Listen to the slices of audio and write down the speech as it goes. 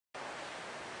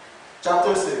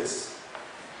chapter 6,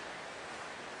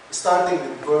 starting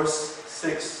with verse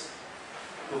 6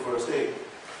 to verse 8.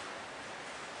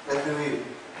 Let me read.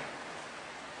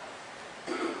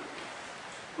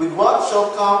 With what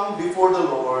shall come before the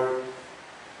Lord,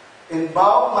 and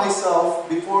bow myself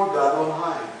before God on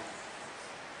high?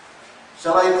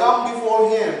 Shall I come before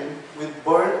Him with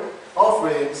burnt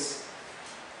offerings,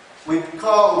 with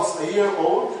calves a year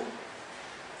old?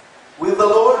 Will the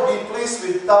Lord be pleased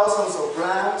with thousands of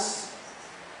rams,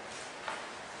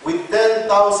 with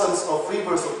 10,000s of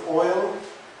rivers of oil?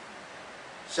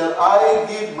 Shall I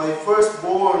give my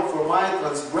firstborn for my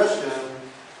transgression,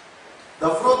 the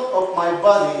fruit of my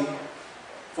body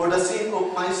for the sin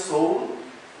of my soul?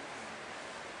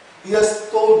 He has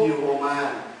told you, O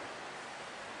man,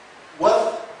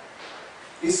 what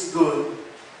is good,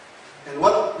 and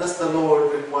what does the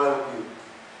Lord require of you?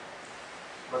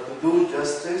 But to do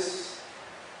justice,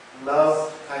 love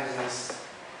kindness,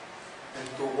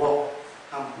 and to walk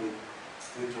humbly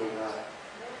with your God.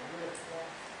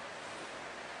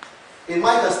 In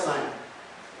Micah's time,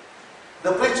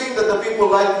 the preaching that the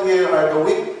people like to hear are the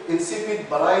weak, insipid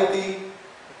variety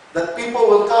that people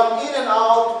will come in and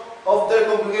out of their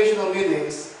congregational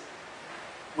meetings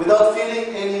without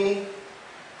feeling any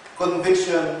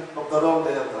conviction of the wrong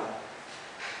they have done.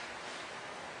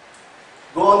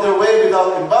 Go on their way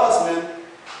without embarrassment,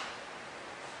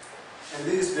 and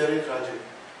this is very tragic.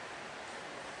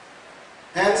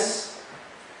 Hence,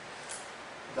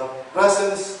 the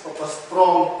presence of a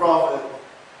strong prophet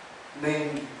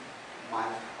named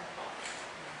Micah.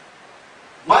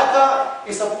 Micah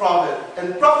is a prophet,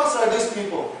 and prophets are these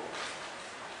people.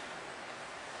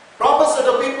 Prophets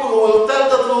are the people who will tell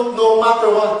the truth no matter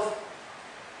what.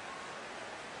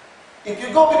 If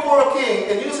you go before a king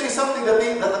and you say something that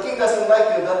the king doesn't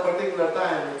like you at that particular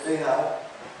time that they have,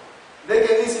 they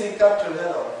can easily capture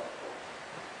that off.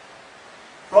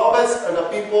 Prophets are the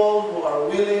people who are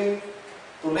willing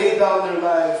to lay down their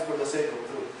lives for the sake of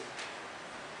truth.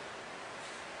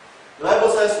 The Bible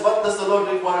says, what does the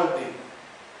Lord require of thee?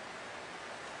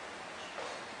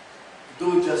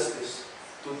 To do justice,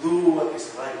 to do what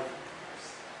is right.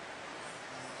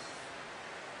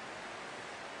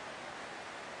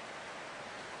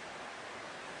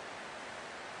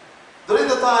 During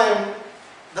the time,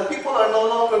 the people are no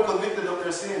longer convicted of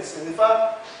their sins. And in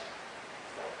fact,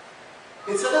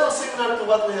 it's a little similar to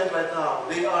what we have right now.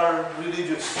 They are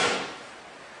religious.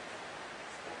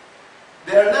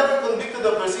 They are never convicted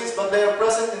of their sins, but they are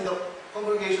present in the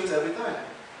congregations every time.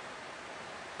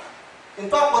 In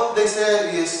fact, what they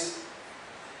say is,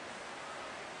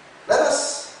 let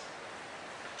us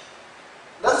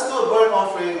do a burnt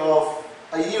offering of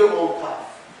a year-old calf.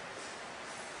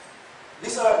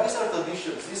 These are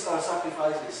traditions. These are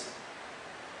sacrifices.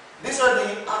 These are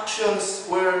the actions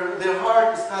where their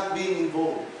heart is not being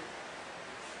involved.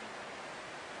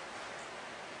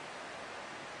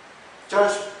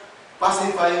 Church,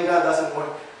 pacifying God doesn't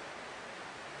work.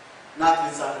 Not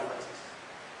with sacrifices.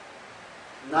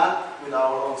 Not with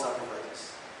our own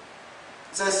sacrifices.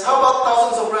 It says, how about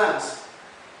thousands of rams?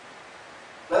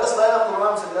 Let us line up the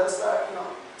rams and let us start,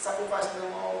 sacrificing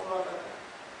them all throughout that.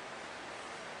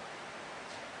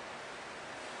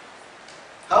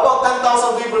 How about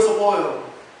 10,000 rivers of oil?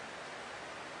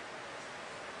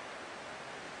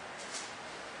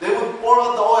 They would pour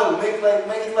out the oil, make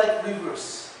it like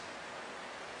rivers.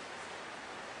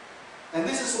 And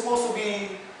this is supposed to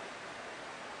be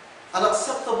an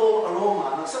acceptable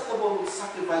aroma, an acceptable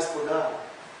sacrifice for God.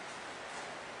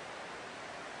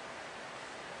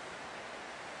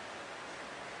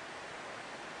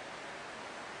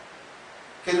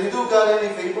 Can we do God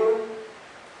any favor?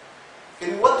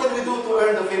 What can we do to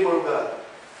earn the favor of God?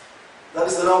 That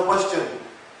is the wrong question.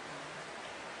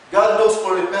 God looks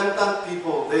for repentant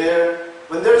people there.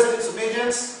 When there is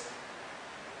disobedience,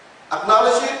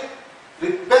 acknowledge it,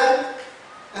 repent,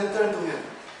 and turn to Him.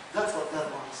 That's what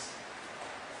God wants.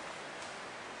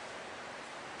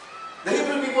 The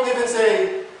Hebrew people even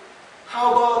say,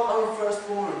 how about our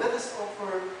firstborn? Let us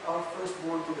offer our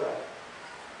firstborn to God.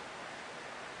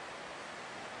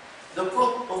 The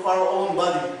fruit of our own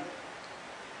body.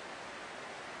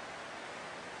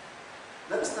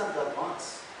 That is not what God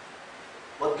wants.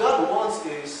 What God wants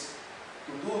is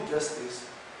to do justice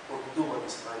or to do what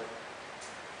is right.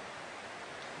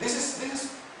 This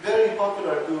is very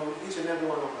popular to each and every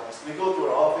one of us. We go to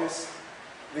our office,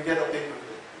 we get a paper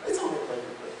clip. It's only a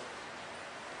paper clip.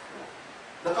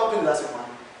 The company doesn't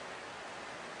want it.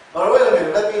 Or wait a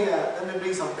minute, let me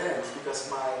bring some pens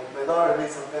because my daughter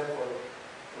needs some pen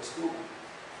for school.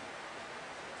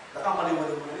 The company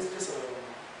wouldn't mind. It's just a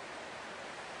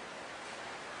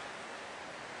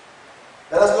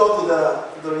Let us go to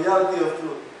the reality of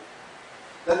truth.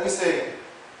 Let me say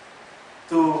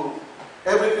to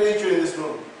every creature in this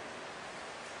room,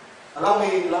 allow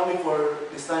me for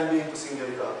this time being to single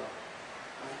it out.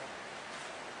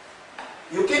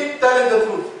 You keep telling the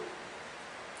truth.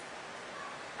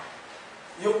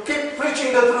 You keep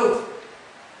preaching the truth.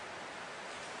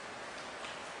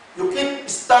 You keep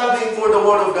standing for the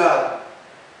Word of God.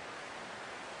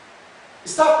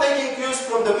 Stop taking cues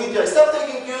from the media. Stop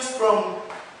taking cues from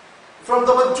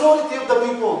the majority of the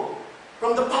people,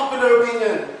 from the popular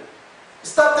opinion.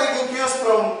 Stop taking cues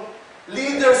from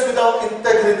leaders without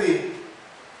integrity.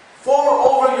 Pour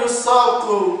over yourself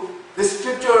to the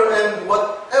Scripture, and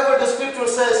whatever the Scripture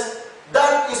says,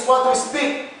 that is what we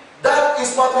speak, that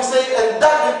is what we say, and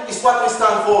that is what we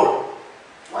stand for.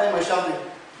 Why am I shouting?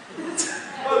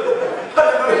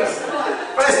 Hallelujah.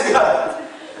 Praise God.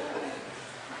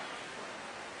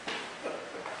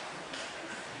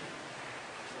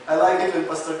 I like it when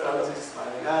Pastor Carlos is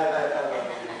smiling. I love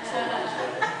it so much.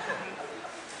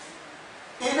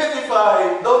 Even if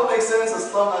I don't make sense,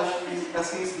 as long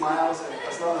as he smiles and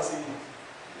as long as he,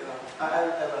 I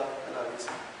love it.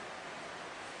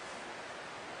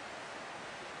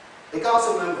 A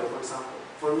council member, for example,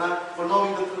 for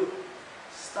knowing the truth,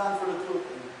 stand for the truth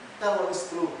and tell what is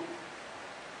true.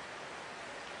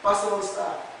 Pastoral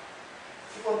staff,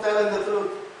 keep on telling the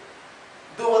truth.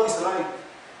 Do what is right.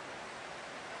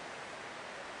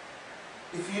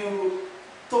 If you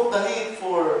took the heat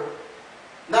for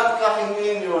not clocking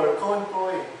in your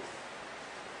co-employee,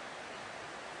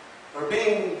 or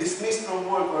being dismissed from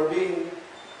work, or being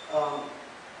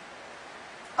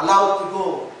allowed to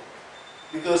go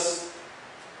because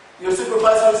your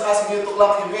supervisor is asking you to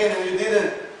clock him in and you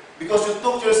didn't, because you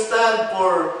took your stand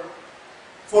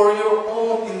for your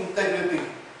own integrity.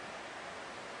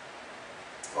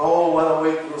 Oh, what a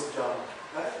way to lose a job.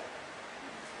 Right?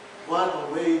 What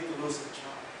a way to lose a job.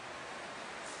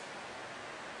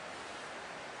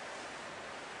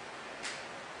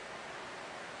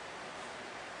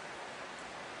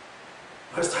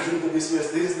 We're starting to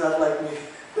dismiss. This is not like me.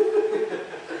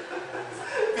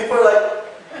 People are like,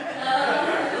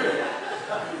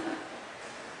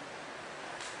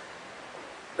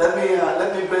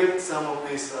 let me break some of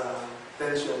this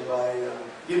tension by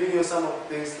giving you some of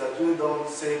the things that you don't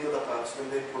say to the cops when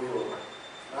they pull you over.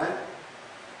 Right?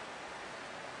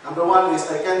 Number one is,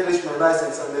 I can't reach my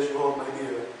license unless you hold my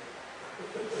beer.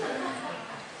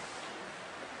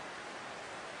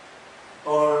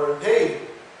 Or, hey,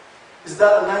 is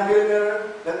that a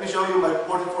 9mm? Let me show you my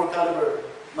 44 caliber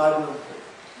Magnum.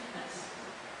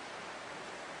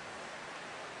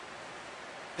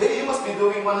 Hey, you must be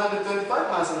doing 125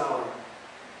 miles an hour.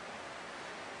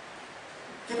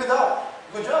 Keep it up.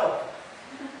 Good job.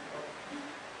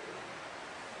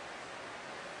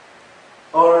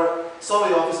 Or,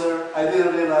 sorry officer, I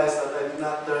didn't realize that I did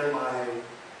not turn my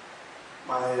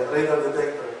radar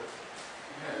detector.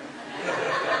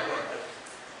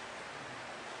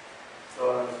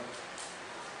 So,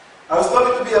 I was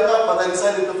going to be a cop, but I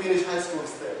decided to finish high school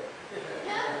instead.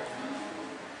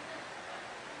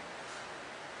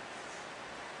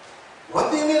 What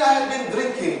do you mean I have been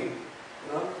drinking?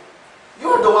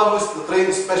 You're the one who's the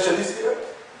training specialist here.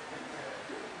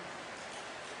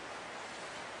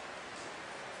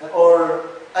 Or,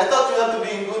 I thought you have to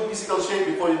be in good physical shape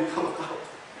before you become a cop.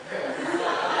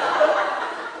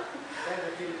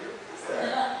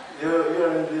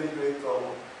 You're in really great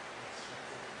trouble.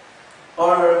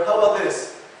 Or, how about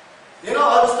this? I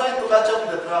was trying to catch up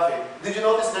with the traffic. Did you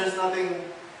notice there's nothing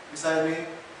beside me?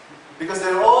 Because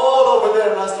they're all over there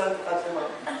and I was trying to catch them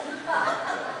up.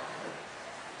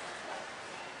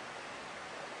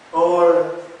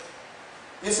 Or,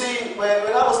 you see, when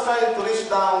I was trying to reach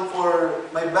down for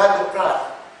my bag of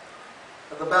crack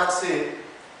at the back seat,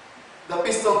 the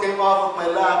pistol came off of my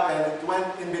lap and it went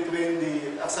in between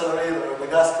the accelerator or the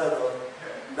gas pedal.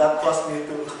 That caused me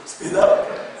to speed up.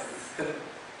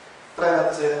 Try not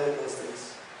to say any of those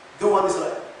things. Do what is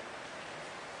right.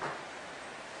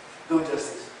 Do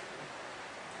justice.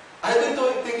 I've been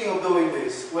thinking of doing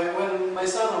this. When my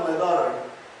son or my daughter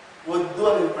would do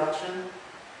an infraction,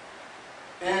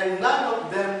 and none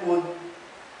of them would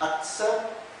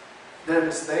accept their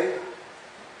mistake,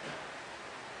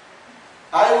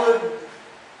 I would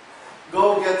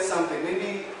go get something.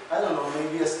 Maybe, I don't know,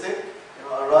 maybe a stick,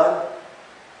 a rod.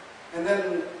 And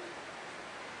then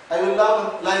I will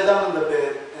lie down on the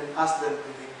bed and ask them to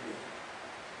leave me.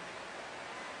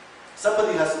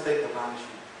 Somebody has to take the punishment.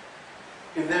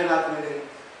 If they're not willing,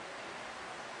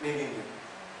 maybe me.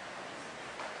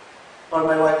 Or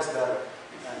my wife is better.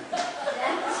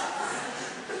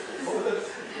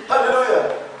 Hallelujah.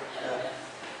 Yeah.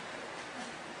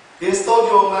 He has told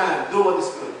you, oh man, do what is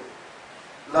good.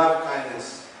 Love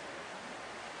kindness.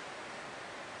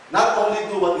 Not only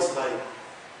do what is right,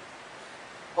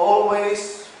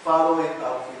 always follow it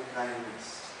up with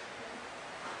kindness.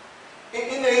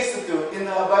 In the institute, in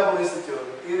the Bible Institute,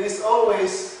 it is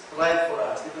always right for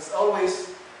us. It is always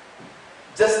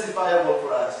justifiable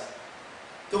for us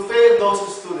to fail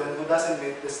those students who doesn't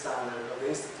meet the standard of the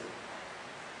institute.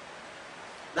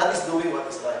 That is doing what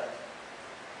is right.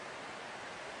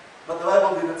 But the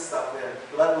Bible didn't stop there.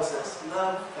 The Bible says,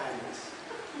 love kindness.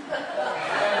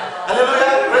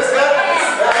 Hallelujah! Praise God!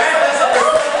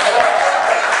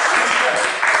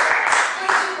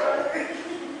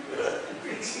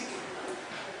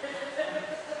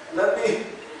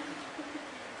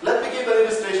 Let me give an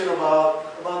illustration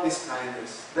about this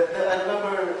kindness. I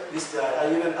remember this guy.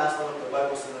 I even asked one of the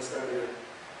Bible students earlier.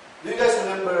 Do you guys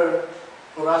remember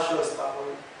Horatio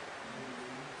Spafford?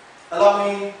 Allow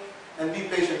me, and be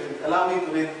patient with me, allow me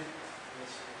to read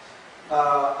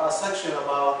a section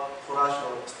about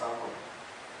Horatio Spafford.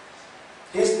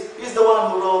 He's the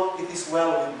one who wrote, "It is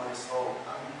well with my soul."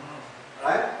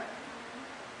 Right?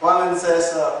 One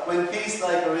says, when peace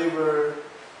like a river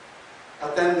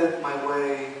attended my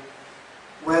way,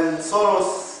 when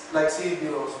sorrows like sea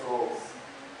billows roll,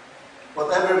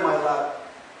 whatever my lot,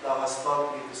 thou hast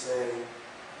taught me to say,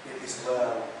 it is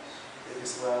well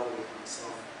with my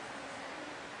soul.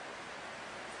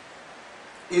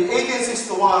 In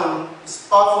 1861,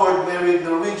 Spafford married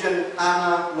Norwegian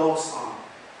Anna Lawson,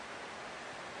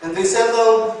 and they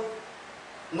settled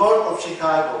north of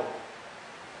Chicago.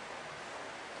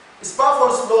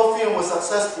 Spafford's law firm was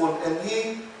successful, and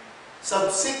he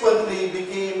subsequently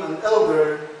became an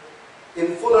elder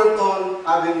in Fullerton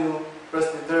Avenue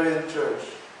Presbyterian Church.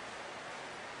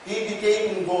 He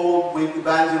became involved with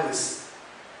evangelists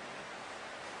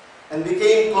and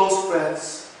became close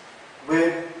friends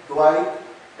with Dwight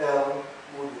L.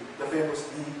 Moody, the famous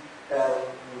D.L.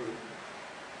 Moody.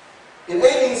 In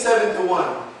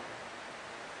 1871,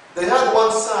 they had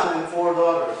one son and 4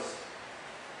 daughters.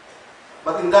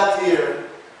 But in that year,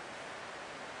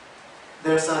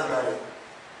 their son died.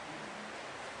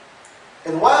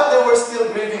 And while they were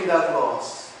still grieving that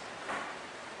loss,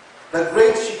 the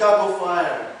Great Chicago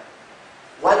Fire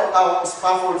wiped out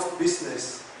Spafford's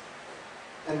business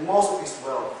and most of his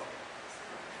wealth.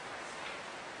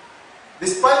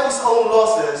 Despite his own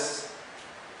losses,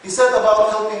 he set about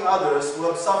helping others who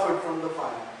have suffered from the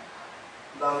fire,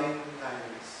 loving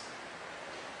kindness,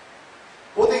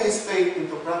 putting his faith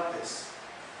into practice.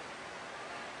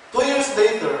 2 years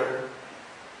later,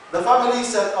 the family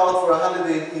set out for a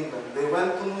holiday in England. They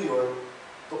went to New York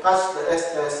to catch the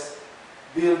SS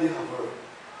Ville de Havre.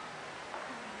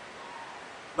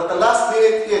 But a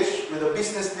last-minute hitch with a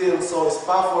business deal saw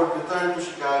Spafford return to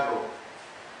Chicago,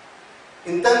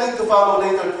 intending to follow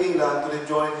later to England to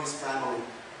rejoin his family.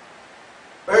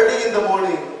 Early in the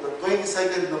morning of the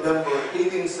 22nd November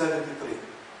 1873,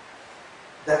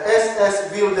 the SS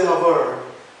Ville de Havre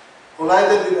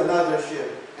collided with another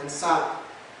ship and sank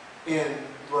in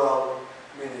 12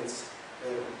 minutes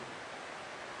later.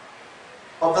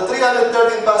 Of the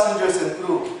 313 passengers and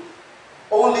crew,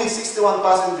 only 61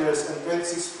 passengers and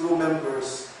 26 crew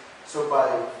members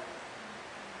survived.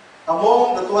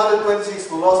 Among the 226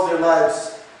 who lost their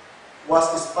lives was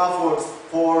Spafford's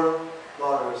 4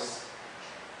 daughters.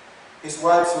 His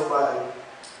wife survived,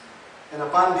 and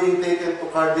upon being taken to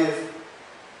Cardiff,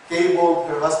 cabled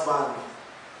her husband,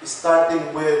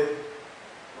 starting with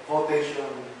the quotation,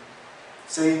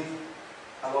 "Saved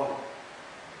alone."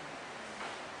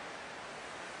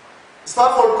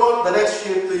 Spafford caught the next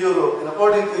ship to Europe, and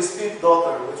according to his 5th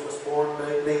daughter, which was born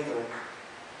later,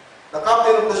 the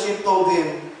captain of the ship told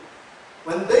him,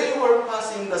 when they were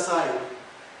passing the side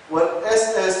where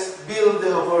SS Ville de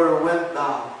Havre went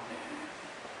down,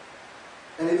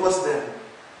 and it was then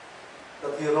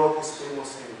that he wrote his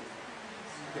famous hymn,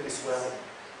 "It is well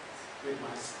with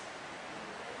my soul."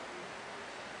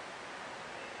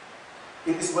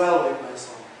 It is well with my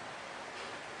soul.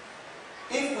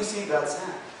 If we see God's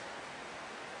hand.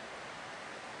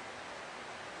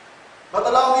 But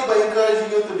allow me by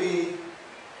encouraging you to be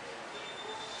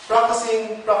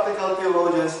practicing practical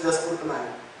theologians just for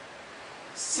tonight.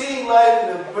 Seeing life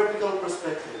in a vertical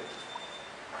perspective,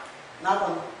 not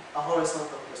on a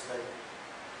horizontal perspective.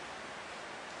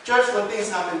 Church, when things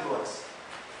happen to us,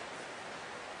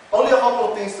 only a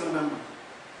couple of things to remember.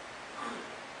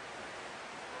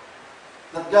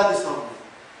 That God is sovereign,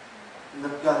 and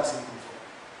that God is in control.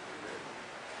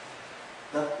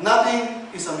 That nothing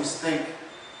is a mistake.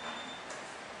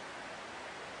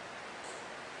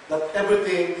 That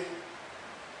everything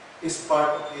is part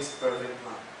of His perfect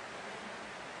plan.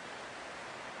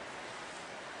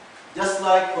 Just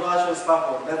like Horatio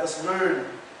Spackle, let us learn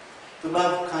to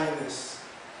love kindness,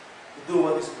 to do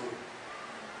what is good.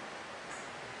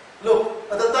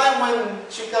 Look, at the time when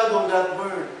Chicago got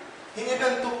burned, he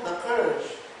even took the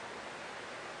courage,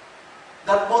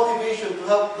 that motivation to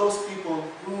help those people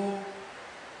who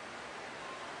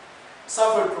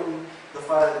suffered from the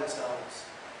fire themselves.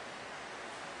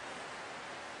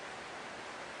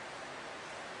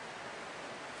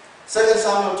 Second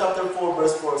Samuel chapter 4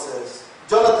 verse 4 says,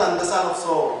 Jonathan, the son of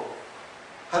Saul,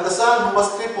 had a son who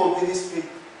was crippled in his feet.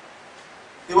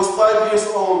 He was 5 years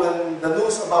old when the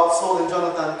news about Saul and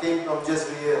Jonathan came from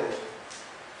Jezreel.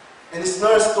 And his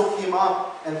nurse took him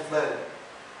up and fled.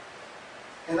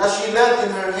 And as she led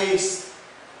in her haste,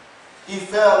 he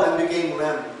fell and became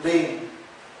lame.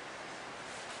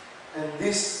 And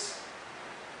this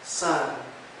son,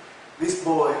 this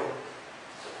boy,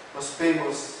 was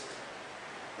famous,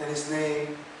 and his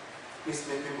name is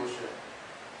Mephibosheth.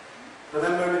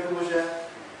 Remember Mephibosheth?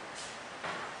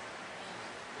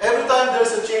 Every time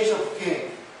there's a change of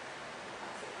king,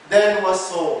 then was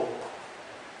Saul.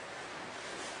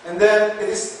 And then it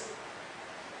is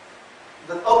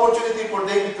the opportunity for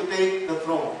David to take the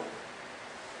throne.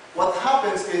 What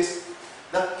happens is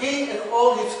the king and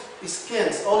all his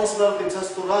kins, all his relatives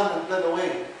has to run and fled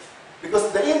away.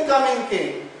 Because the incoming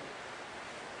king,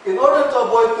 in order to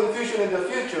avoid confusion in the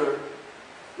future,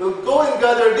 will go and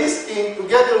gather this king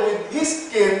together with his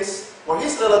kins or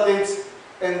his relatives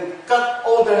and cut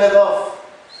all their head off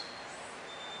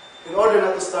in order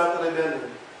not to start a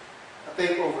rebellion, a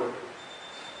takeover,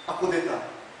 a coup d'etat.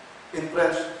 In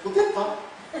French, coup d'etat.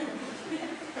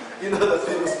 You know that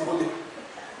famous movie.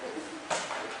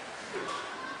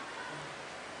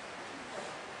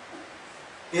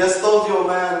 He has told you, O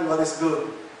man, what is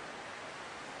good.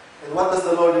 And what does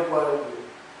the Lord require of you?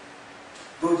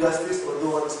 Do justice or do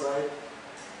what is right?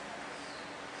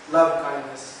 Love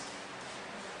kindness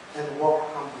and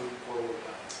walk humbly before your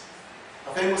God.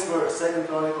 A famous verse, 2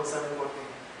 Chronicles 7:14.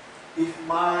 If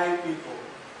my people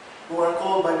who are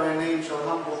called by my name shall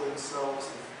humble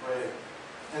themselves and pray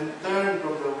and turn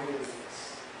from their wicked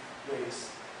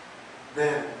ways,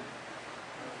 then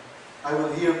I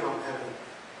will hear from heaven,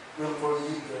 will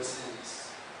forgive their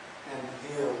sins and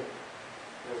heal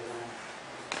their land.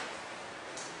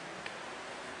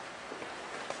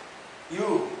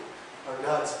 You are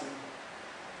God's people.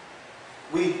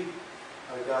 We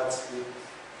are God's people.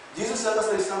 Jesus set us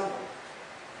the example.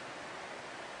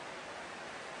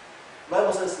 The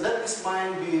Bible says, let this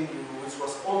mind be in you, which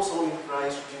was also in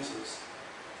Christ Jesus,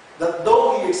 that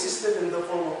though he existed in the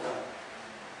form of God,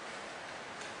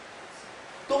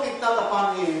 took it not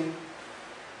upon him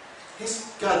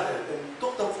his Godhead, and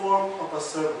took the form of a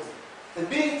servant. And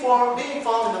being found in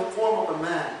the form of a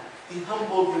man, he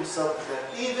humbled himself to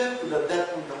death, even to the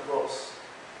death on the cross.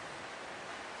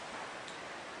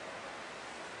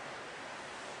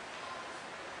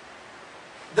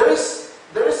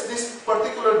 There is this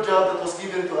particular job that was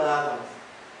given to Adam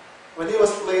when he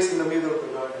was placed in the middle of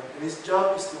the garden. And his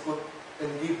job is to put and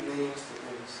give names to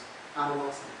things,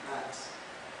 animals and plants.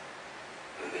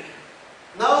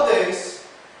 Nowadays,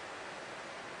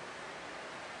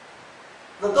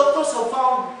 the doctors have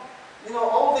found,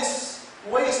 all these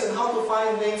ways on how to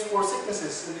find names for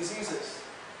sicknesses and diseases.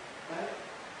 Right?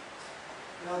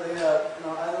 They have,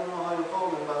 I don't know how you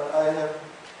call them, but I have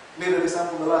made an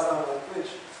example the last time I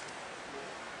preached.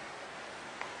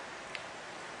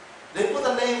 They put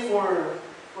a name for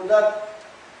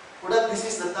that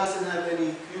disease that doesn't have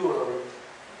any cure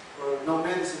or no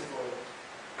medicine for it.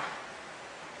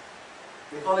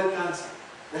 They call it cancer.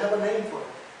 They have a name for it.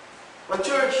 But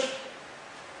church,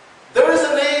 there is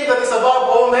a name that is above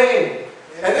all name.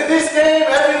 And in this name,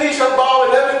 every knee shall bow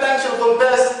and every tongue shall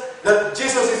confess that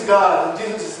Jesus is God and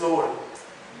Jesus is Lord.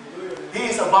 He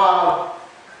is above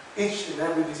each and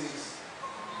every disease.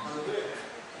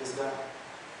 Is God.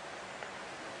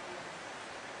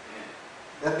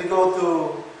 Let me go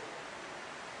to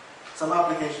some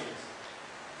applications.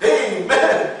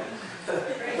 Amen!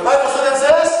 The Bible student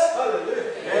says,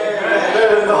 Amen.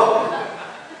 There we go.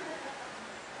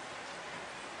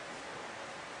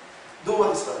 Do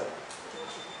what is right.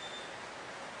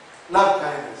 Love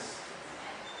kindness.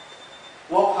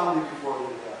 Walk humbly before your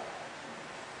God.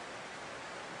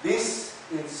 This,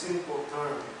 in simple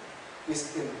terms,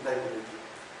 is integrity.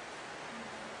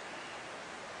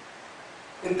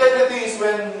 Integrity is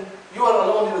when you are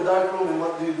alone in a dark room, and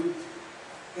what do you do?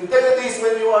 Integrity is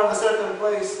when you are in a certain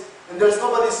place and there's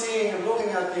nobody seeing and looking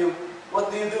at you.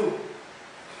 What do you do?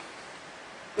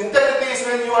 Integrity is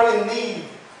when you are in need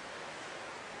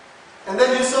and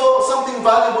then you saw something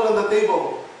valuable on the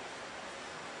table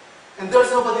and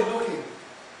there's nobody looking.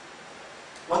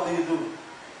 what do you do?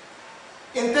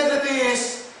 Integrity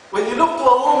is when you look to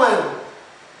a woman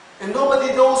and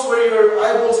nobody knows where your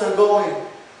eyeballs are going.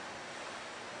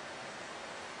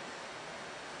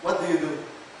 What do you do?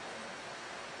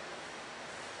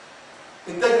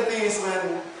 Integrity is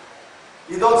when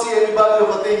you don't see any value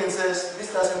of a thing and says,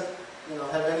 this doesn't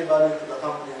have any value to the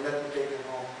company and let me take it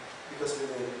home because we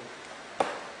made it.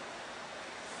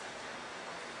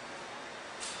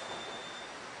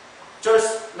 Church,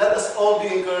 let us all be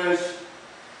encouraged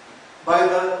by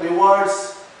the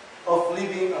rewards of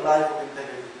living a life of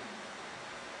integrity.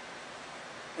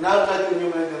 And I'll try to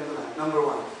enumerate them tonight. Number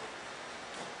one.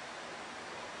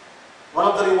 One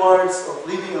of the rewards of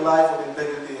living a life of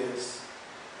integrity is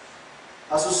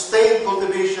a sustained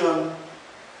cultivation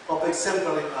of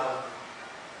exemplary character.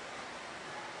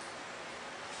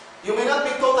 You may not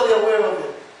be totally aware of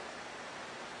it,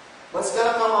 but it's going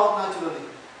to come out naturally.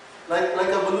 Like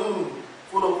a balloon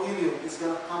full of helium, it's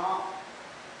going to come out.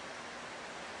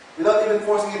 Without even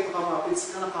forcing it to come out,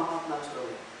 it's going to come out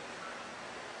naturally.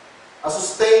 A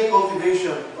sustained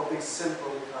cultivation of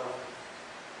exemplary character.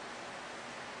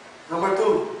 Number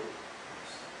two,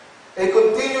 a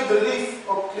continued relief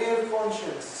of clear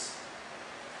conscience.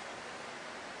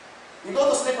 You go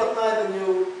to sleep at night and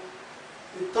you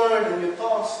turn and you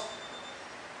toss,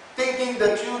 thinking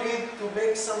that you need to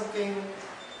make something,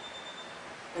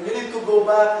 and you need to go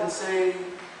back and say,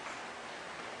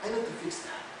 I need to fix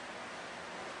that.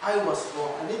 I was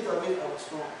wrong. I need to admit I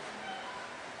was wrong.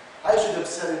 I should have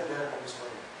said it better this way.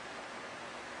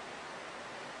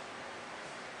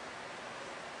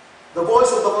 The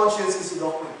voice of the conscience is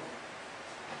eloquent.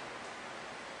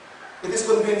 It is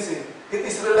convincing. It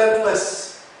is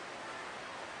relentless.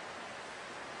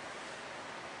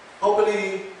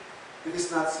 Hopefully, it is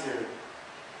not seared.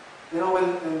 You know,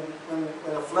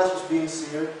 when a flesh is being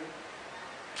seared,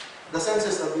 the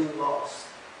senses are being lost.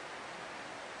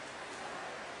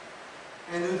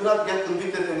 And you do not get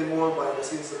convicted anymore by the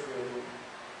sins that you are doing.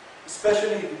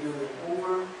 Especially if you do them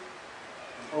over and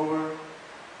over and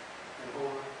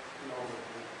over and over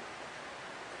again.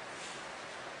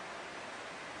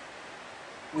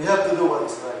 We have to do what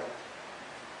is right.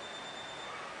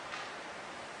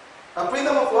 A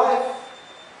freedom of life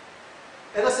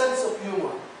and a sense of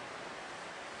humor.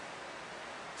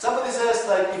 Somebody says,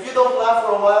 like, if you don't laugh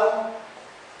for a while,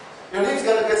 your name's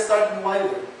going to get started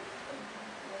wider.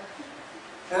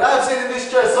 And I've seen in this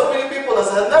church so many people that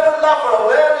have never laughed for a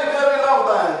very, very long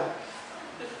time.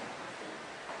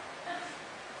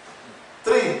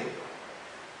 3,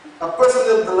 a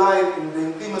personal delight in the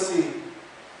intimacy,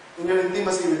 in your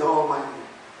intimacy with the Almighty.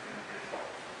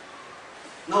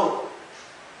 No,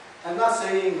 I'm not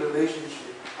saying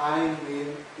relationship. I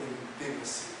mean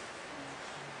intimacy.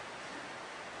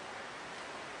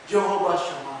 Jehovah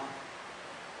Shammah.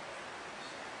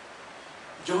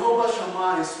 Jehovah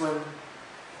Shammah is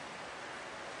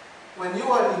when you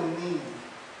are in need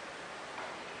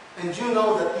and you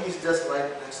know that He is just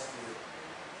right next to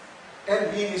you.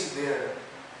 And He is there.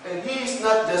 And He is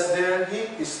not just there, He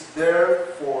is there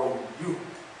for you.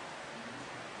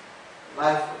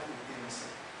 Life of intimacy.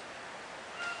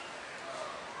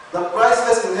 The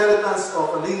priceless inheritance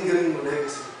of a lingering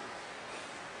legacy.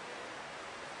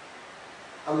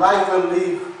 A life well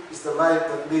lived is the life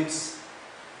that lives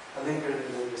a lingering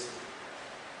legacy.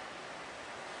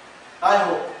 I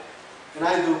hope, and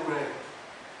I do pray,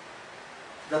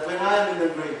 that when I am in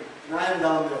the grave, and I am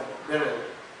down there, buried,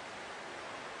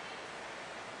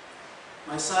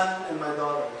 my son and my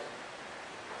daughter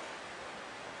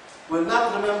will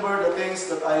not remember the things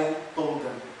that I told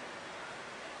them,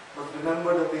 but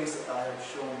remember the things that I have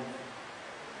shown them.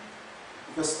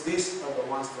 Because these are the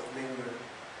ones that linger.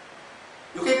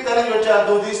 You keep telling your child,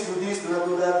 do this, do not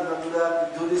do that, do not do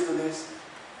that, do this, do this.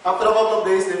 After a couple of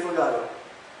days, they forgot it.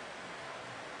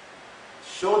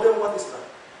 Show them what is right.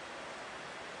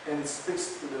 And it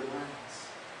speaks to their minds.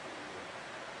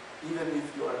 Even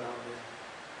if you are not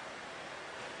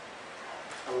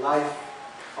there. A life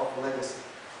of legacy.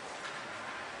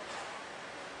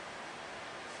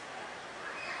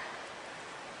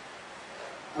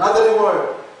 Another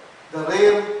reward, the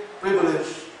rare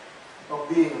privilege of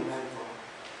being a mentor.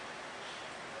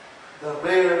 The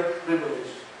rare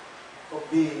privilege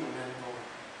of being a mentor.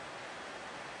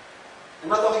 I'm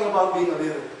not talking about being a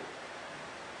leader.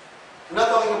 I'm not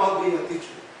talking about being a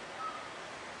teacher.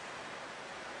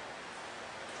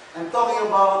 I'm talking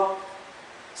about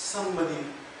somebody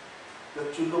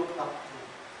that you look up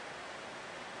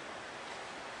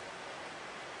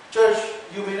to. Church,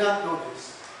 you may not know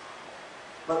this,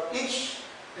 but each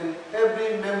and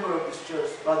every member of this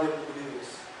church, body of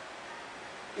believers,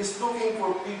 is looking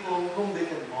for people whom they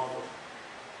can model.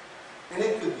 And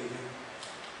it could be you.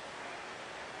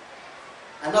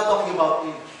 I'm not talking about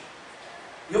age.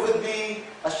 You could be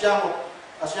as young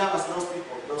as those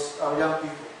people. Those are young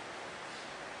people.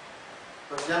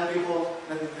 But young people,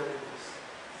 let me tell you this.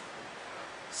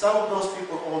 Some of those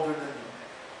people older than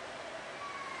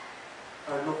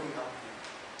you are looking up to you.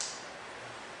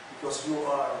 Because you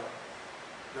are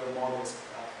their models of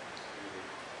God.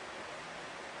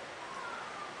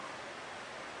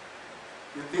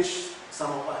 You teach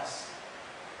some of us,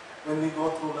 when we go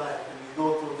through life, when we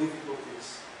go through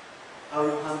difficulties, how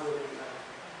you handle it.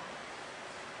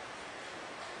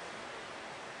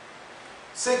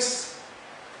 6,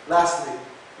 lastly,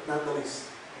 but not the least.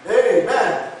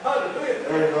 Amen! Hallelujah!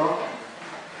 There you go.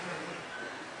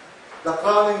 The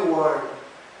crowning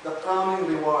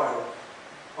reward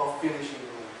of finishing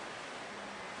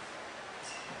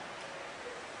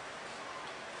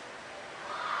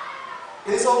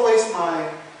good. It is always my,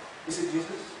 is it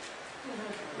Jesus?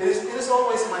 It is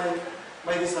always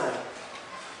my desire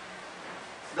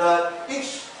that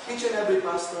each and every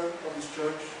pastor of this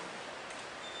church,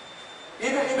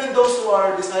 even those who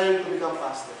are desiring to become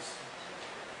pastors,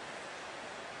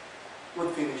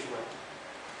 would finish well.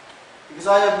 Because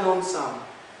I have known some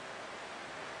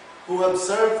who have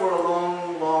served for a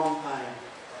long, long time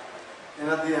and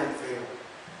at the end failed.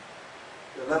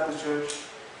 They left the church,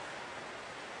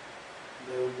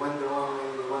 they went their own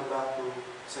way, they went back to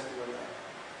secular life.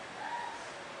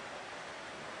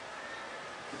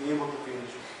 To be able to finish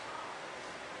it.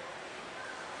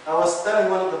 I was telling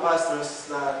one of the pastors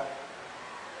that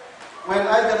when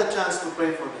I get a chance to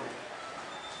pray for them,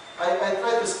 I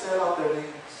try to spell out their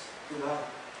names to God.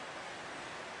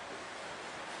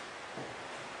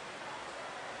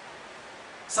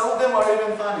 Some of them are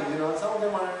even funny, some of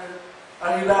them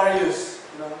are hilarious,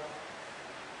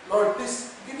 Lord,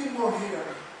 please give him more hair.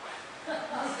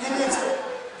 He needs it.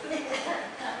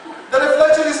 The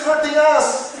reflection is hurting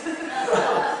us.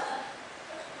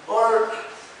 Or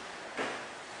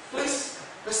please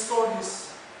restore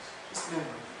his memory.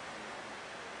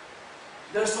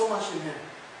 There's so much in him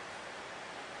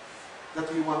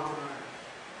that we want to learn.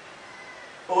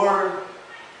 Or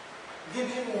give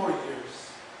him more years.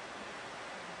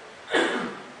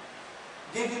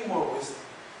 Give him more wisdom.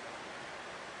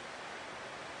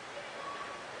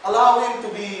 Allow him to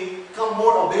become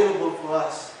more available for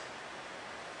us.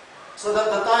 So that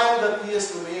the time that he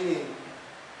is remaining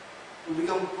will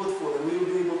become fruitful and we will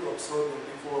be able to absorb him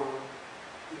before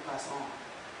we pass on.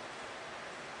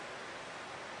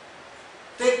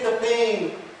 Take the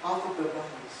pain out of their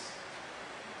bodies.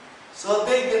 So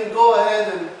they can go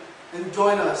ahead and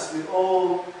join us with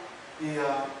all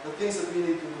the things that we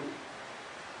need to do.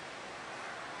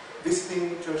 Visiting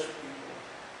church people.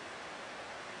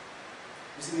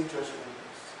 Visiting church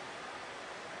members.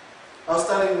 I was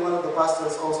telling one of the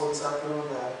pastors also this afternoon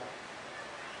that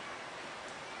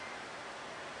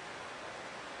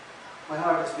my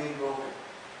heart is being broken.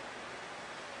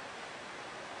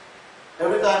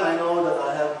 Every time I know that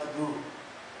I have to do,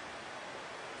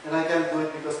 and I can't do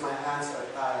it because my hands are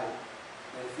tied,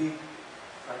 my feet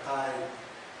are tied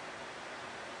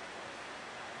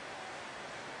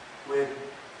with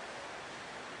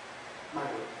my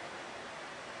work.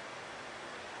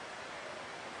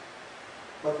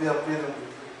 But we have freedom to be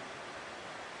free.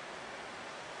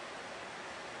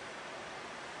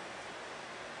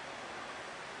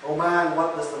 Oh man,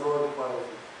 what does the Lord require of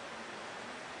you?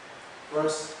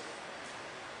 First,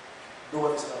 do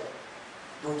what is right.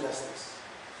 Do justice.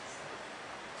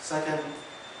 Second,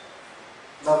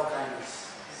 love kindness.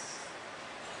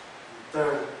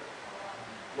 Third,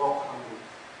 walk humbly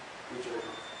with joy.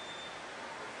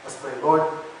 Let's pray. Lord,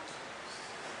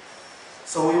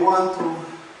 so we want to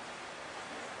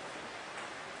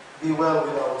be well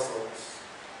with our souls.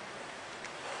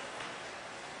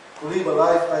 To live a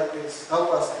life like this,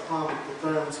 help us to come to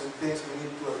terms with things we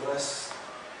need to address.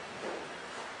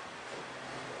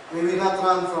 May we not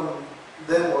run from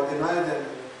them or deny them.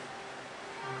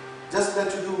 Just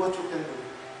let you do what you can do.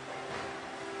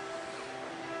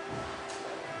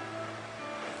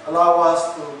 Allow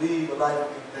us to live a life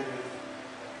of integrity.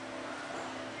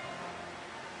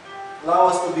 Allow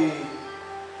us to be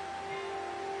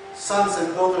sons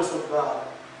and daughters of God,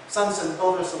 sons and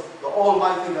daughters of the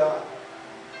Almighty God,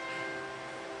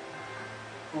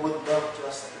 who would love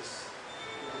justice,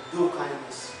 who would do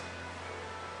kindness,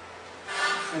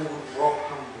 and would walk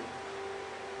humbly.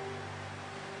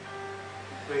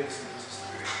 Praise Him.